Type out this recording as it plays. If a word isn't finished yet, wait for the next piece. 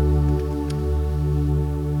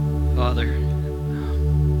Father,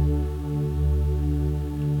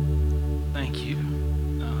 thank you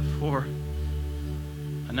for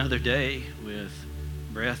another day with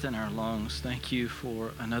breath in our lungs. Thank you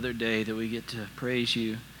for another day that we get to praise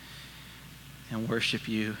you and worship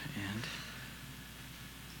you. And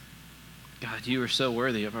God, you are so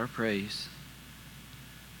worthy of our praise.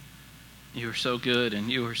 You are so good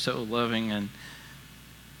and you are so loving. And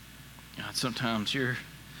God, sometimes your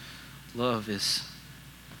love is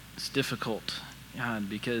difficult, God,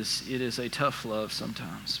 because it is a tough love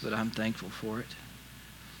sometimes, but I'm thankful for it.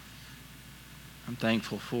 I'm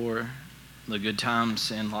thankful for the good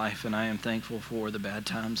times in life, and I am thankful for the bad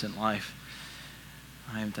times in life.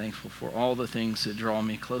 I am thankful for all the things that draw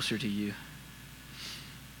me closer to you.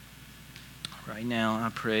 Right now,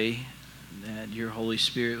 I pray that your Holy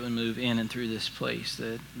Spirit would move in and through this place,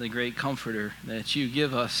 that the great comforter that you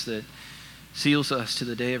give us that seals us to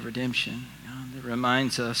the day of redemption, that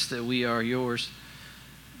reminds us that we are yours.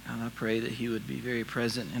 And I pray that he would be very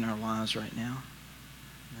present in our lives right now,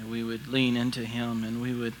 that we would lean into him and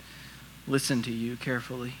we would listen to you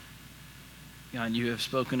carefully. God, you have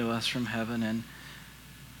spoken to us from heaven, and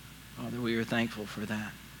Father, we are thankful for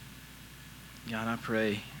that. God, I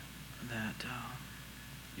pray that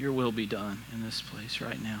your will be done in this place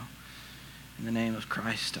right now. In the name of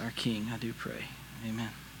Christ, our King, I do pray.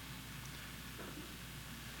 Amen.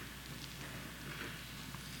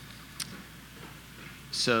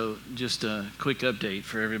 So, just a quick update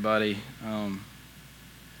for everybody.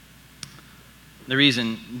 The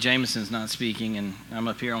reason Jameson's not speaking and I'm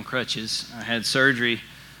up here on crutches, I had surgery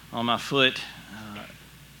on my foot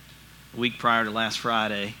a week prior to last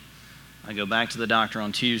Friday. I go back to the doctor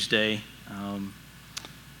on Tuesday,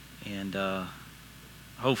 and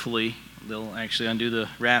hopefully they'll actually undo the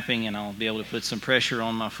wrapping and I'll be able to put some pressure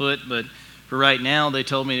on my foot. But for right now, they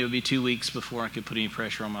told me it would be 2 weeks before I could put any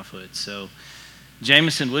pressure on my foot. So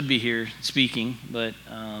Jameson would be here speaking, but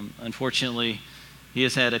unfortunately he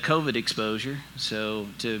has had a COVID exposure. So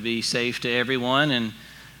to be safe to everyone, and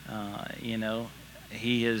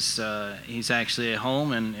he's actually at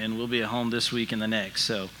home and will be at home this week and the next.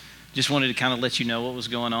 So just wanted to kind of let you know what was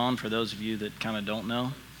going on for those of you that kind of don't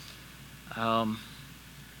know.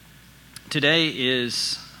 Today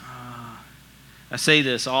is, I say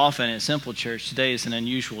this often at Simple Church, today is an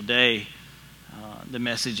unusual day. The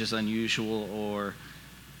message is unusual, or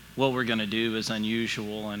what we're going to do is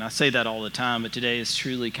unusual. And I say that all the time, but today is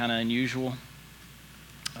truly kind of unusual.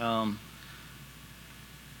 I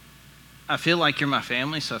feel like you're my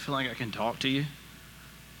family, so I feel like I can talk to you.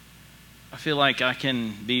 I feel like I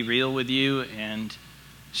can be real with you and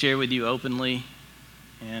share with you openly.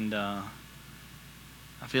 And I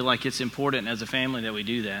feel like it's important as a family that we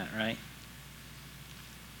do that, right?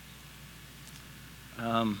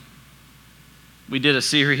 We did a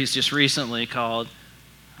series just recently called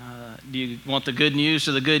Do You Want the Good News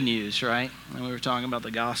or the Good News, right? And we were talking about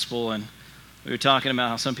the gospel, and we were talking about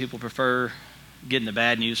how some people prefer getting the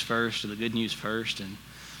bad news first or the good news first, and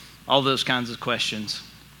all those kinds of questions.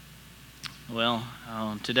 Well,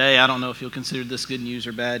 today I don't know if you'll consider this good news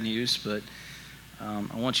or bad news, but I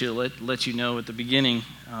want you to let you know at the beginning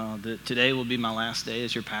that today will be my last day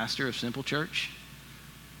as your pastor of Simple Church.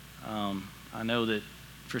 I know that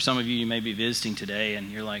for some of you, you may be visiting today and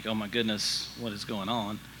you're like, oh my goodness, what is going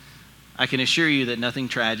on? I can assure you that nothing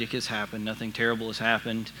tragic has happened, nothing terrible has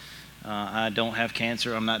happened. I don't have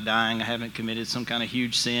cancer, I'm not dying, I haven't committed some kind of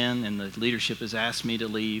huge sin, and the leadership has asked me to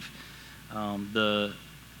leave. The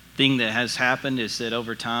thing that has happened is that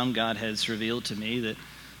over time, God has revealed to me that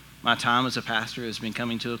my time as a pastor has been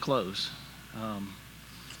coming to a close.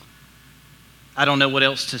 I don't know what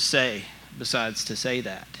else to say besides to say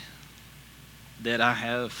that I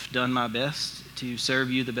have done my best to serve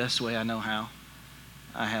you the best way I know how.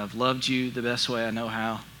 I have loved you the best way I know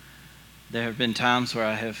how. There have been times where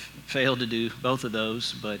I have failed to do both of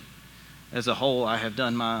those, but as a whole, I have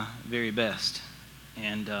done my very best.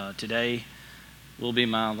 And today will be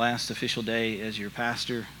my last official day as your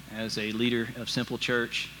pastor, as a leader of Simple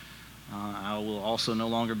Church. I will also no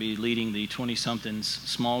longer be leading the 20-somethings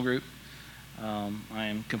small group. I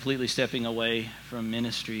am completely stepping away from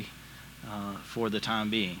ministry for the time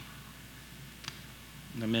being.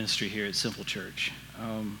 The ministry here at Simple Church.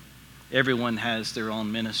 Everyone has their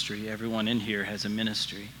own ministry. Everyone in here has a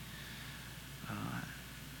ministry.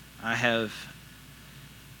 I have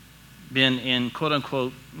been in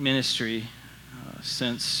quote-unquote ministry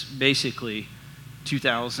since basically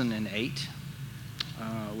 2008,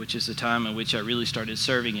 which is the time in which I really started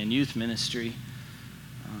serving in youth ministry.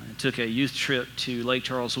 I took a youth trip to Lake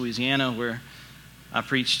Charles, Louisiana, where I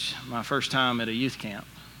preached my first time at a youth camp.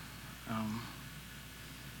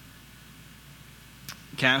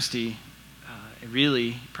 Cassidy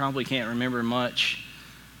really probably can't remember much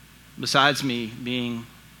besides me being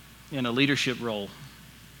in a leadership role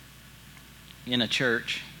in a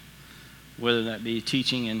church, whether that be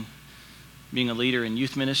teaching and being a leader in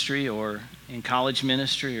youth ministry or in college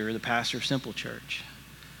ministry or the pastor of Simple Church.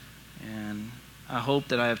 And I hope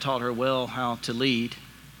that I have taught her well how to lead,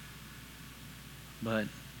 but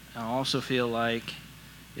I also feel like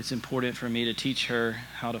it's important for me to teach her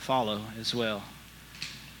how to follow as well.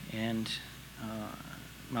 And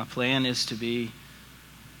my plan is to be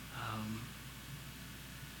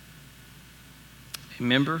a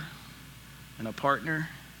member and a partner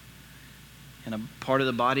and a part of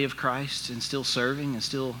the body of Christ, and still serving and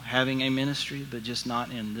still having a ministry, but just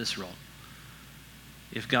not in this role.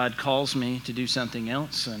 If God calls me to do something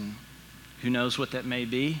else, and who knows what that may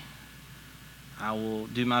be, I will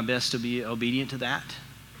do my best to be obedient to that.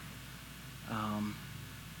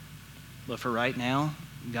 But for right now,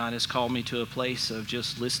 God has called me to a place of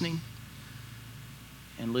just listening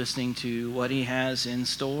and listening to what He has in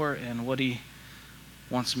store and what He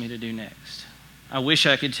wants me to do next. I wish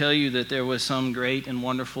I could tell you that there was some great and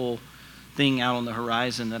wonderful thing out on the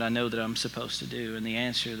horizon that I know that I'm supposed to do, and the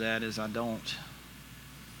answer to that is I don't.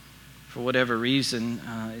 For whatever reason,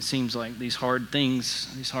 it seems like these hard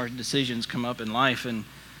things, these hard decisions come up in life, and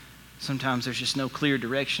sometimes there's just no clear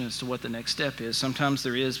direction as to what the next step is. Sometimes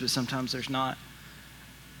there is, but sometimes there's not.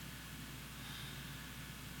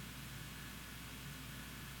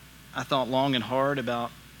 I thought long and hard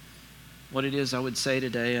about what it is I would say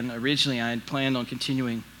today, and originally I had planned on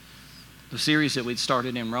continuing the series that we'd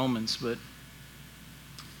started in Romans, but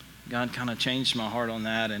God kind of changed my heart on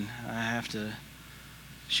that, and I have to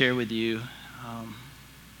share with you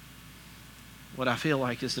what I feel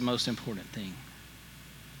like is the most important thing.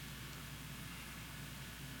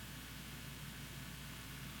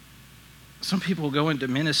 Some people go into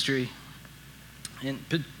ministry, and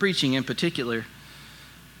preaching in particular,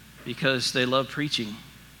 because they love preaching.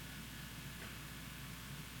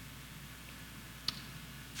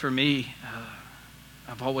 For me,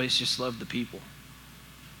 I've always just loved the people.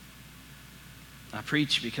 I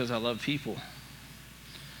preach because I love people,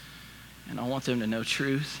 and I want them to know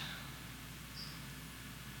truth.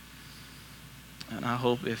 And I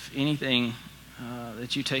hope if anything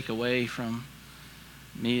that you take away from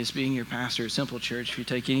me as being your pastor at Simple Church, if you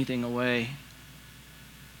take anything away,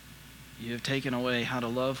 you have taken away how to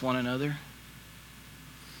love one another,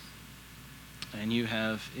 and you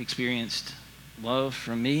have experienced love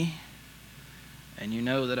from me, and you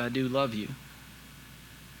know that I do love you.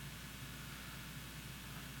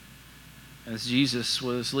 As Jesus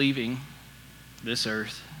was leaving this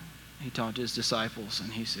earth, He taught His disciples,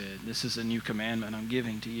 and He said, "This is a new commandment I'm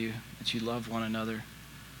giving to you, that you love one another."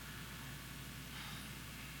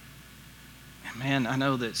 And man, I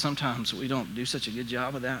know that sometimes we don't do such a good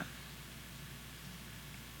job of that,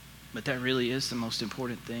 but that really is the most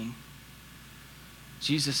important thing.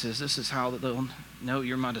 Jesus says, this is how they'll know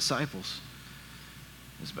you're my disciples,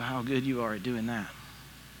 is by how good you are at doing that.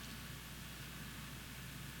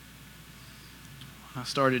 When I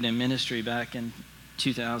started in ministry back in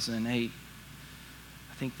 2008,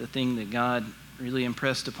 I think the thing that God really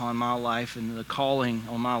impressed upon my life and the calling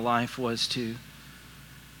on my life was to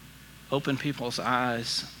open people's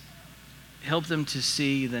eyes, help them to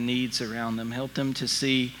see the needs around them, help them to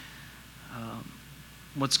see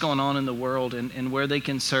what's going on in the world, and where they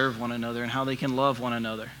can serve one another and how they can love one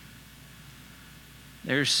another.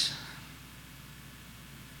 There's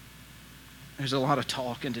a lot of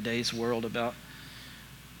talk in today's world about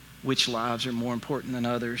which lives are more important than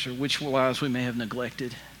others, or which lives we may have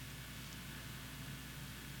neglected.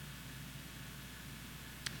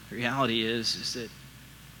 The reality is that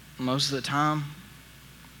most of the time,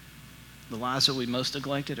 the lives that we most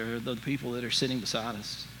neglected are the people that are sitting beside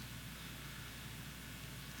us.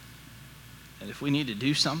 And if we need to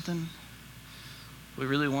do something, if we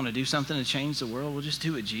really want to do something to change the world, we'll just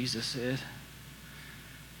do what Jesus said.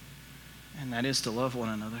 And that is to love one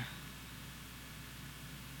another.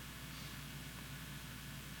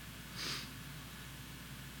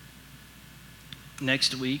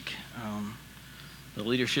 Next week, the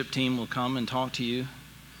leadership team will come and talk to you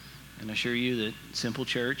and assure you that Simple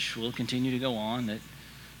Church will continue to go on, that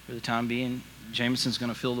for the time being, Jameson's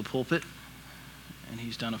going to fill the pulpit, and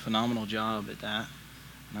he's done a phenomenal job at that.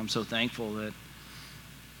 And I'm so thankful that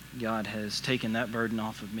God has taken that burden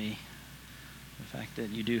off of me. The fact that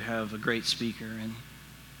you do have a great speaker, and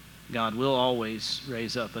God will always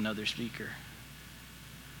raise up another speaker.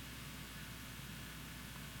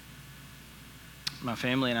 My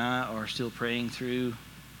family and I are still praying through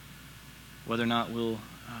whether or not we'll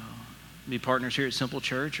be partners here at Simple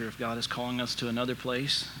Church, or if God is calling us to another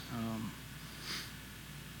place.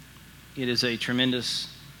 It is a tremendously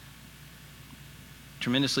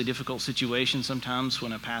difficult situation sometimes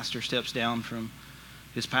when a pastor steps down from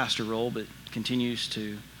his pastor role but continues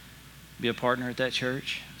to be a partner at that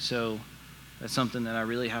church. So that's something that I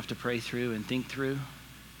really have to pray through and think through.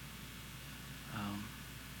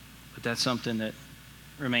 But that's something that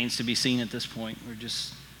remains to be seen at this point. We're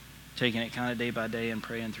just taking it kind of day by day and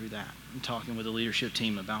praying through that and talking with the leadership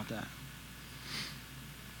team about that.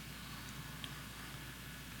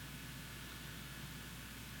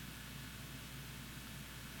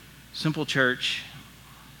 Simple Church,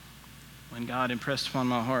 when God impressed upon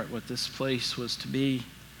my heart what this place was to be,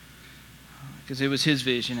 because it was His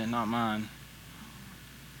vision and not mine.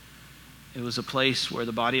 It was a place where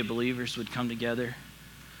the body of believers would come together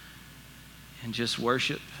and just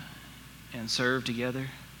worship and serve together,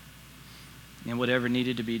 and whatever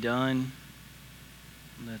needed to be done,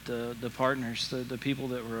 that the partners, the people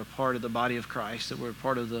that were a part of the body of Christ, that were a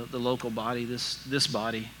part of the local body, this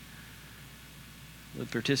body,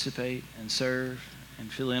 would participate and serve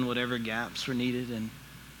and fill in whatever gaps were needed, and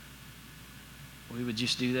we would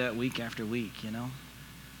just do that week after week, you know.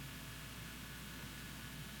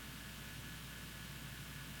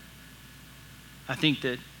 I think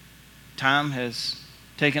that time has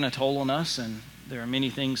taken a toll on us, and there are many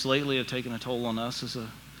things lately that have taken a toll on us as a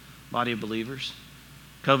body of believers.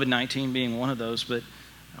 COVID-19 being one of those, but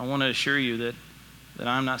I want to assure you that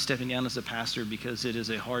I'm not stepping down as a pastor because it is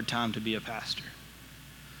a hard time to be a pastor.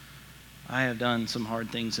 I have done some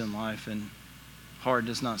hard things in life, and hard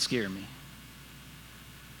does not scare me.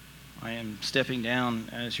 I am stepping down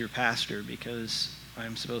as your pastor because I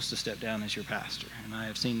am supposed to step down as your pastor. And I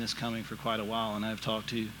have seen this coming for quite a while, and I've talked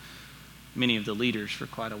to many of the leaders for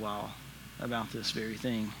quite a while about this very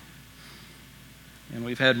thing. And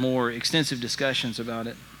we've had more extensive discussions about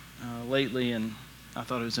it lately, and I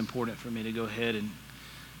thought it was important for me to go ahead and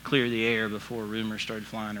clear the air before rumors started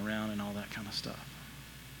flying around and all that kind of stuff.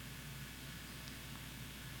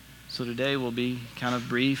 So today will be kind of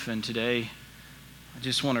brief, and today I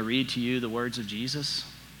just want to read to you the words of Jesus.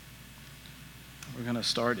 We're going to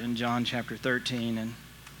start in John chapter 13, and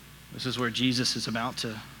this is where Jesus is about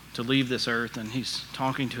to leave this earth, and he's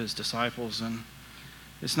talking to his disciples, and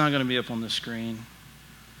it's not going to be up on the screen.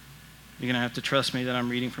 You're going to have to trust me that I'm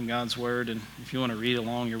reading from God's Word, and if you want to read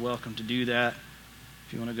along, you're welcome to do that.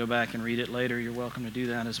 If you want to go back and read it later, you're welcome to do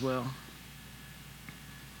that as well.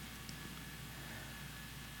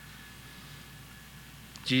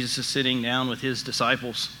 Jesus is sitting down with his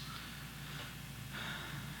disciples.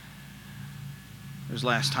 His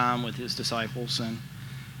last time with his disciples, and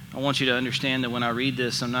I want you to understand that when I read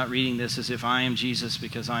this, I'm not reading this as if I am Jesus,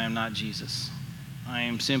 because I am not Jesus. I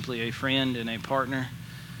am simply a friend and a partner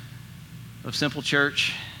of Simple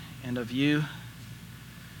Church and of you,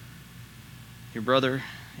 your brother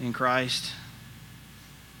in Christ.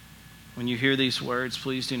 When you hear these words,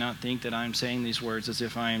 please do not think that I am saying these words as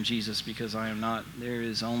if I am Jesus, because I am not. There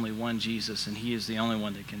is only one Jesus, and he is the only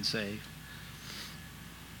one that can save.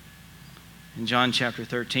 In John chapter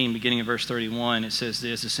 13, beginning in verse 31, it says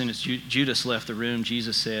this: as soon as Judas left the room,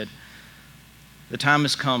 Jesus said, "The time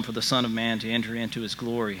has come for the Son of Man to enter into his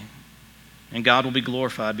glory, and God will be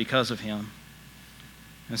glorified because of him.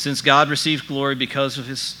 And since God received glory because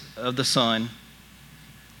of the Son,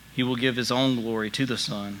 he will give his own glory to the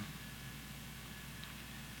Son.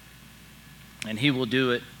 And he will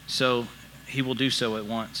do so at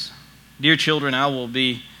once. Dear children, I will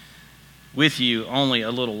be with you only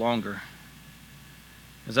a little longer.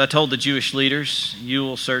 As I told the Jewish leaders, you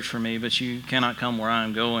will search for me, but you cannot come where I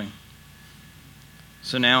am going.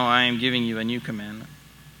 So now I am giving you a new commandment.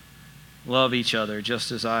 Love each other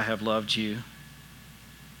just as I have loved you.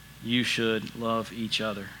 You should love each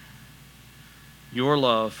other. Your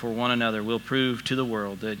love for one another will prove to the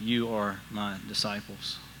world that you are my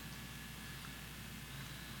disciples."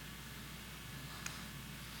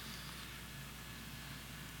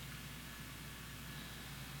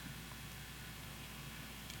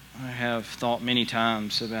 I have thought many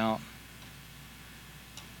times about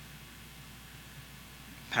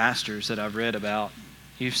pastors that I've read about.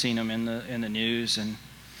 You've seen them in the news, and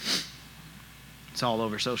it's all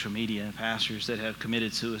over social media. Pastors that have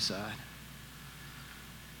committed suicide.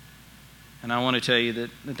 And I want to tell you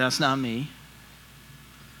that that's not me,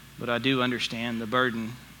 but I do understand the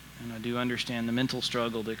burden, and I do understand the mental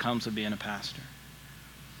struggle that comes with being a pastor.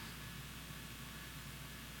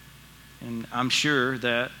 And I'm sure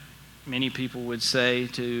that many people would say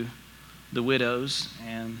to the widows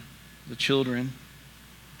and the children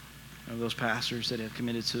of those pastors that have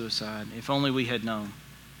committed suicide, if only we had known.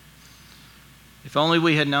 If only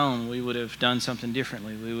we had known, we would have done something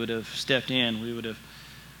differently. We would have stepped in. We would have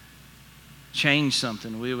changed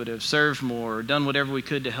something. We would have served more, or done whatever we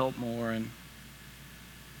could to help more. And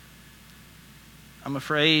I'm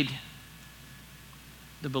afraid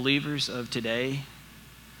the believers of today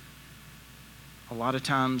a lot of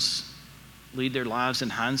times lead their lives in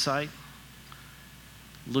hindsight,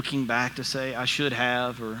 looking back to say, I should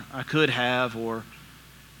have, or I could have, or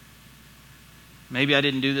maybe I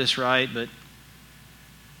didn't do this right, but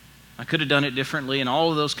I could have done it differently, and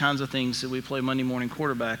all of those kinds of things that we play Monday morning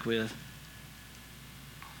quarterback with.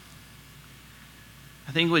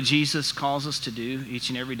 I think what Jesus calls us to do each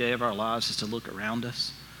and every day of our lives is to look around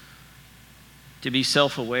us, to be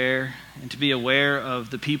self-aware, and to be aware of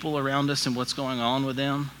the people around us and what's going on with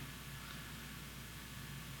them.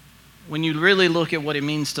 When you really look at what it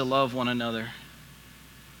means to love one another,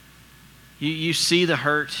 you see the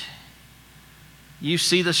hurt, you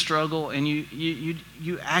see the struggle, and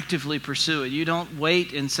you actively pursue it. You don't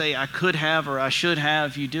wait and say, I could have or I should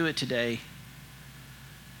have. You do it today.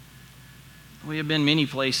 We have been many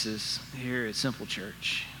places here at Simple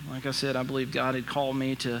Church. Like I said, I believe God had called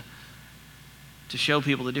me to show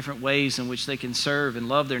people the different ways in which they can serve and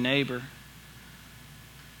love their neighbor.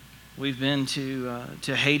 We've been to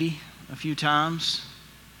Haiti a few times.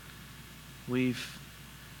 We've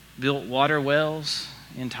built water wells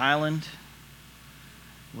in Thailand.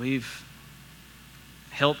 We've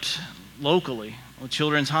helped locally with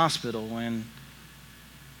Children's Hospital, and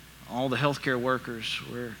all the healthcare workers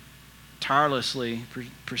were tirelessly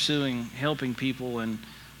pursuing helping people and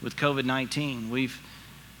with COVID-19. We've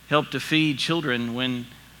helped to feed children when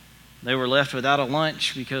they were left without a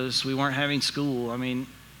lunch because we weren't having school. I mean,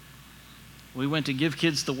 we went to Give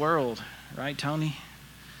Kids the World, right, Tony?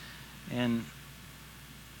 And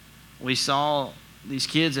we saw these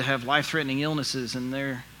kids that have life-threatening illnesses, and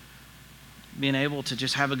they're being able to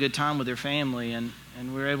just have a good time with their family, and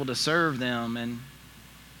we're able to serve them. And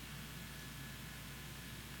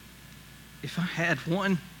if I had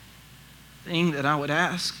one thing that I would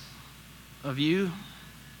ask of you,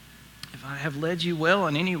 if I have led you well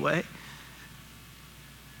in any way,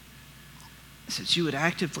 is that you would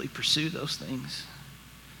actively pursue those things,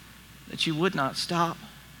 that you would not stop.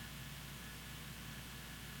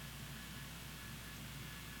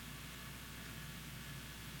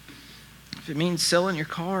 If it means selling your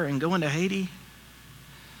car and going to Haiti,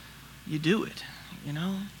 you do it, you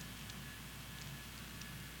know?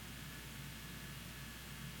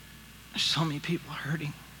 There's so many people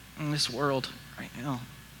hurting in this world right now.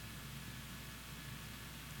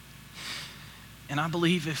 And I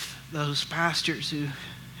believe if those pastors who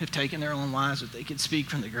have taken their own lives, if they could speak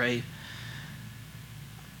from the grave,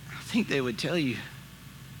 I think they would tell you,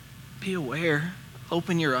 be aware,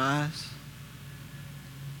 open your eyes.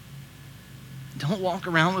 Don't walk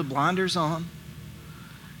around with blinders on.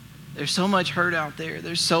 There's so much hurt out there.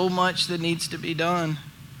 There's so much that needs to be done.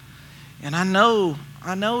 And I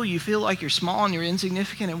know you feel like you're small and you're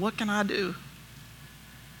insignificant, and what can I do?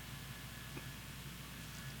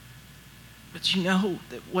 But you know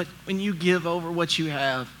that when you give over what you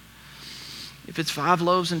have, if it's 5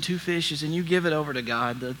 loaves and 2 fishes and you give it over to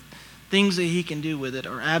God, the things that He can do with it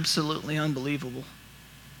are absolutely unbelievable.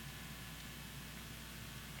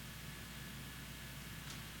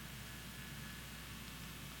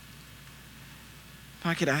 If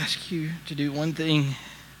I could ask you to do one thing,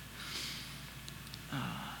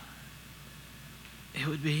 it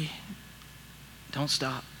would be, don't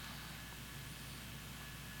stop.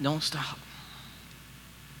 Don't stop.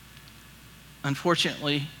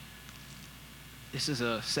 Unfortunately, this is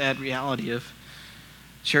a sad reality of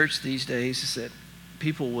church these days, is that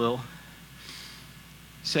people will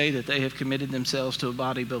say that they have committed themselves to a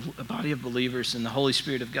body of believers, and the Holy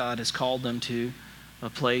Spirit of God has called them to a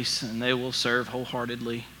place, and they will serve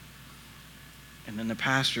wholeheartedly. And then the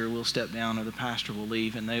pastor will step down, or the pastor will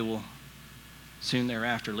leave, and they will soon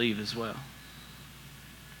thereafter leave as well.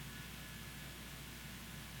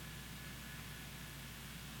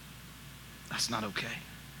 That's not okay.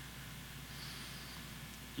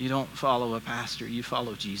 You don't follow a pastor, you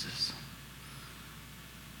follow Jesus.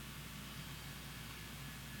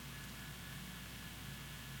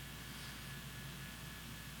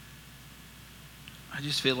 I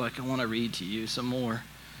just feel like I want to read to you some more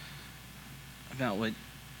about what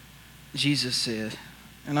Jesus said.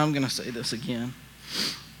 And I'm going to say this again.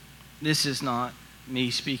 This is not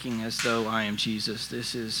me speaking as though I am Jesus.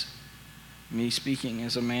 This is me speaking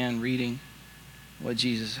as a man reading what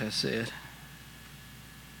Jesus has said.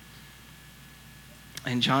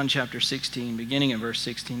 In John chapter 16, beginning in verse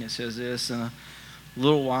 16, it says this, "In a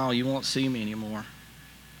little while you won't see me anymore.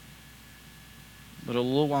 but a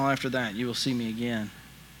little while after that you will see me again."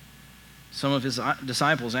 Some of his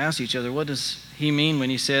disciples asked each other, "What does he mean when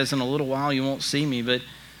he says, 'In a little while you won't see me, but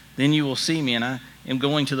then you will see me, and I am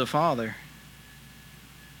going to the Father'?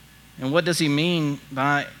 And what does he mean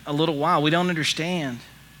by a little while? We don't understand."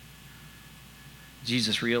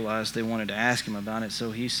 Jesus realized they wanted to ask him about it,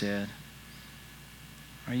 so he said,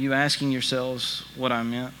 "Are you asking yourselves what I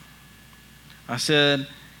meant? I said,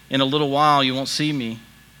 'In a little while you won't see me,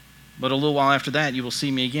 but a little while after that you will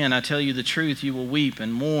see me again.' I tell you the truth, you will weep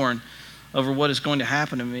and mourn over what is going to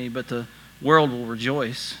happen to me, but the world will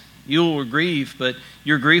rejoice. You will grieve, but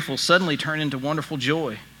your grief will suddenly turn into wonderful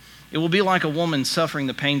joy. It will be like a woman suffering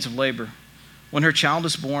the pains of labor. When her child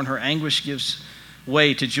is born, her anguish gives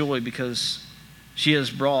way to joy because she has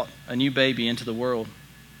brought a new baby into the world.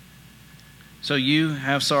 So you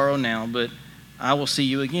have sorrow now, but I will see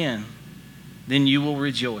you again. Then you will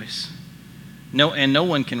rejoice. No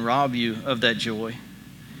one can rob you of that joy.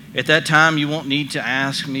 At that time, you won't need to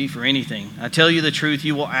ask me for anything. I tell you the truth,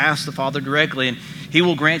 you will ask the Father directly, and he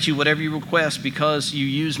will grant you whatever you request because you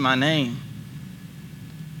use my name.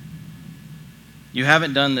 You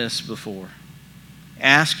haven't done this before.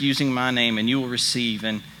 Ask using my name, and you will receive,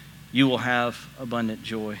 and you will have abundant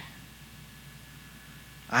joy.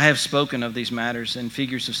 I have spoken of these matters in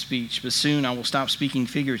figures of speech, but soon I will stop speaking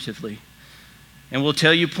figuratively and will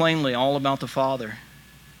tell you plainly all about the Father.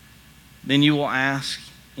 Then you will ask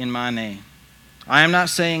in my name. I am not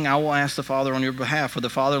saying I will ask the Father on your behalf, for the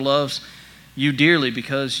Father loves you dearly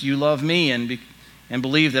because you love me and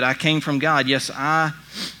believe that I came from God. Yes, I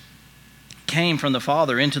came from the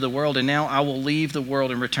Father into the world, and now I will leave the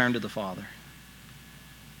world and return to the Father."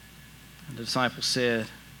 The disciples said,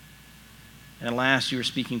 "At last you are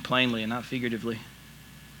speaking plainly and not figuratively.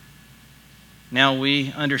 Now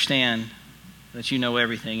we understand that you know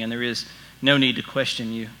everything, and there is no need to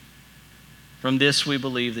question you. From this we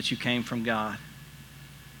believe that you came from God."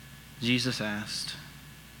 Jesus asked,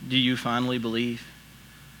 "Do you finally believe?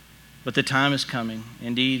 But the time is coming,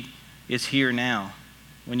 indeed it's here now,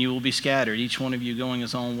 when you will be scattered, each one of you going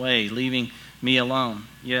his own way, leaving me alone.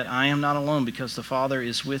 Yet I am not alone because the Father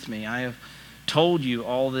is with me. I have told you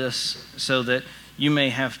all this so that you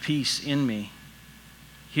may have peace in me.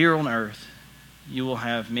 Here on earth you will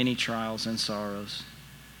have many trials and sorrows,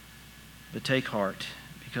 but take heart,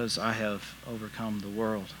 because I have overcome the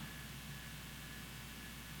world."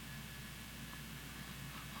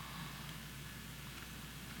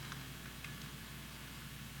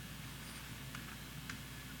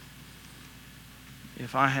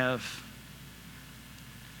 If I have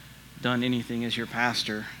done anything as your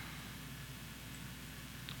pastor,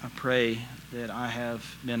 I pray that I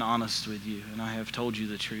have been honest with you and I have told you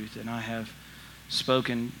the truth and I have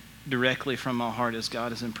spoken directly from my heart as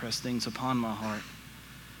God has impressed things upon my heart.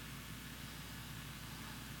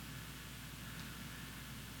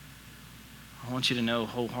 I want you to know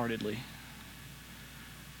wholeheartedly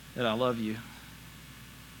that I love you.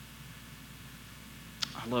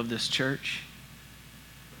 I love this church,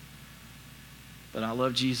 but I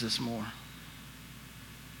love Jesus more.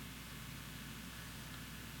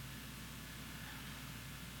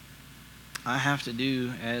 I have to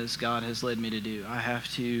do as God has led me to do. I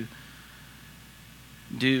have to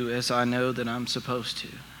do as I know that I'm supposed to.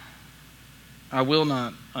 I will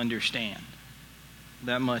not understand.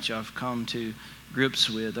 That much I've come to grips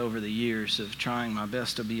with over the years of trying my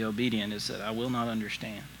best to be obedient, is that I will not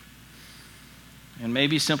understand. And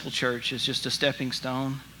maybe Simple Church is just a stepping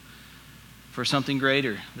stone for something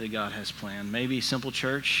greater that God has planned. Maybe Simple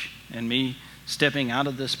Church and me stepping out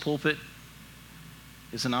of this pulpit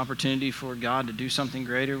is an opportunity for God to do something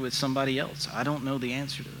greater with somebody else. I don't know the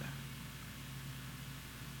answer to that.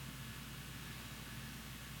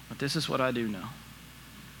 But this is what I do know.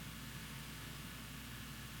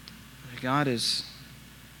 God has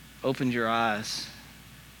opened your eyes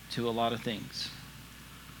to a lot of things.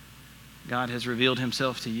 God has revealed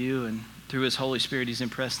himself to you, and through his Holy Spirit, he's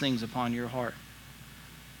impressed things upon your heart.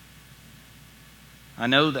 I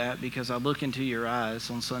know that because I look into your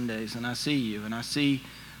eyes on Sundays and I see you, and I see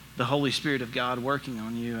the Holy Spirit of God working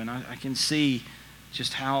on you, and I can see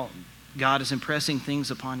just how God is impressing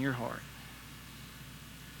things upon your heart.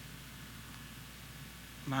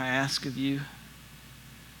 My ask of you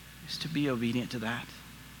is to be obedient to that.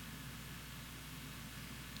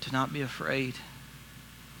 To not be afraid.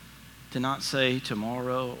 To not say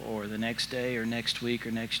tomorrow or the next day or next week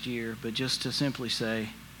or next year, but just to simply say,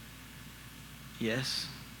 yes,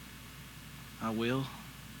 I will.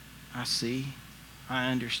 I see.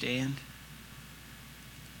 I understand.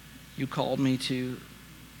 You called me to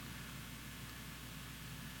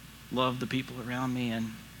love the people around me,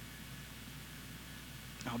 and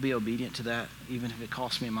I'll be obedient to that, even if it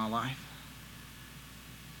costs me my life.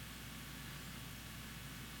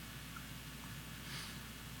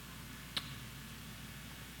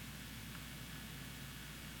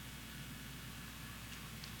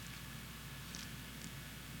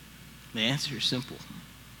 The answer is simple.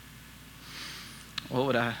 What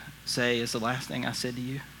would I say is the last thing I said to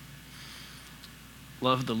you?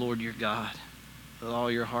 Love the Lord your God with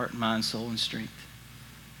all your heart, mind, soul, and strength.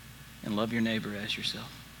 And love your neighbor as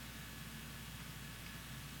yourself.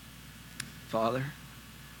 Father,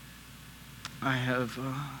 I have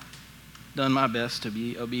done my best to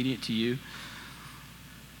be obedient to you.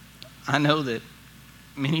 I know that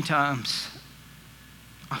many times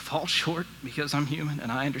I fall short because I'm human,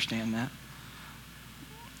 and I understand that.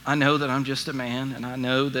 I know that I'm just a man, and I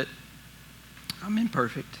know that I'm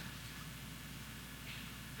imperfect.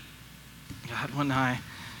 God, when I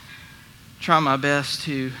try my best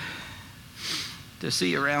to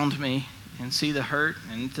see around me and see the hurt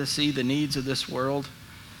and to see the needs of this world,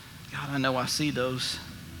 God, I know I see those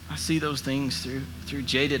things through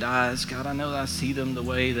jaded eyes. God, I know that I see them the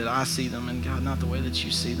way that I see them, and God, not the way that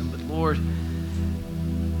you see them. But Lord,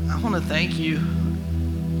 I want to thank you.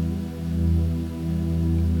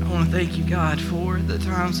 I want to thank you, God, for the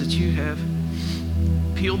times that you have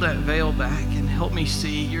peeled that veil back and helped me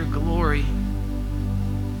see your glory.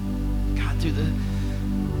 God, through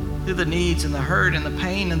the needs and the hurt and the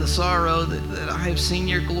pain and the sorrow that I have seen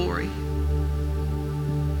your glory.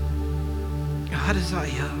 God, as I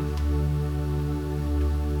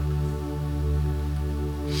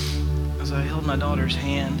held my daughter's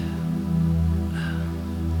hand,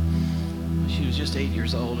 she was just 8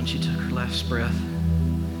 years old and she took her last breath.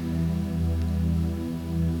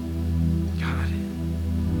 God,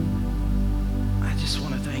 I just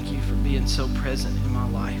want to thank you for being so present in my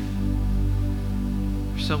life.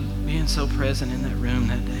 For being so present in that room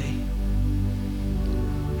that day.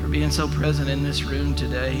 For being so present in this room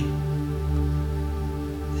today.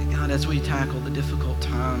 God, as we tackle the difficult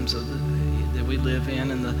times that we live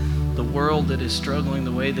in and the world that is struggling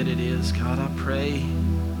the way that it is, God, I pray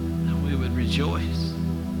that we would rejoice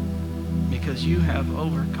because you have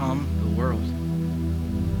overcome the world.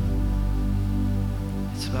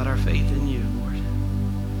 It's about our faith in you, Lord.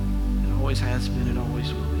 It always has been, it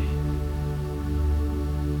always will be.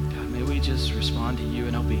 God, may we just respond to you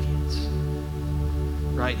in obedience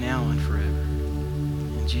right now and forever.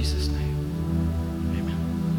 In Jesus' name.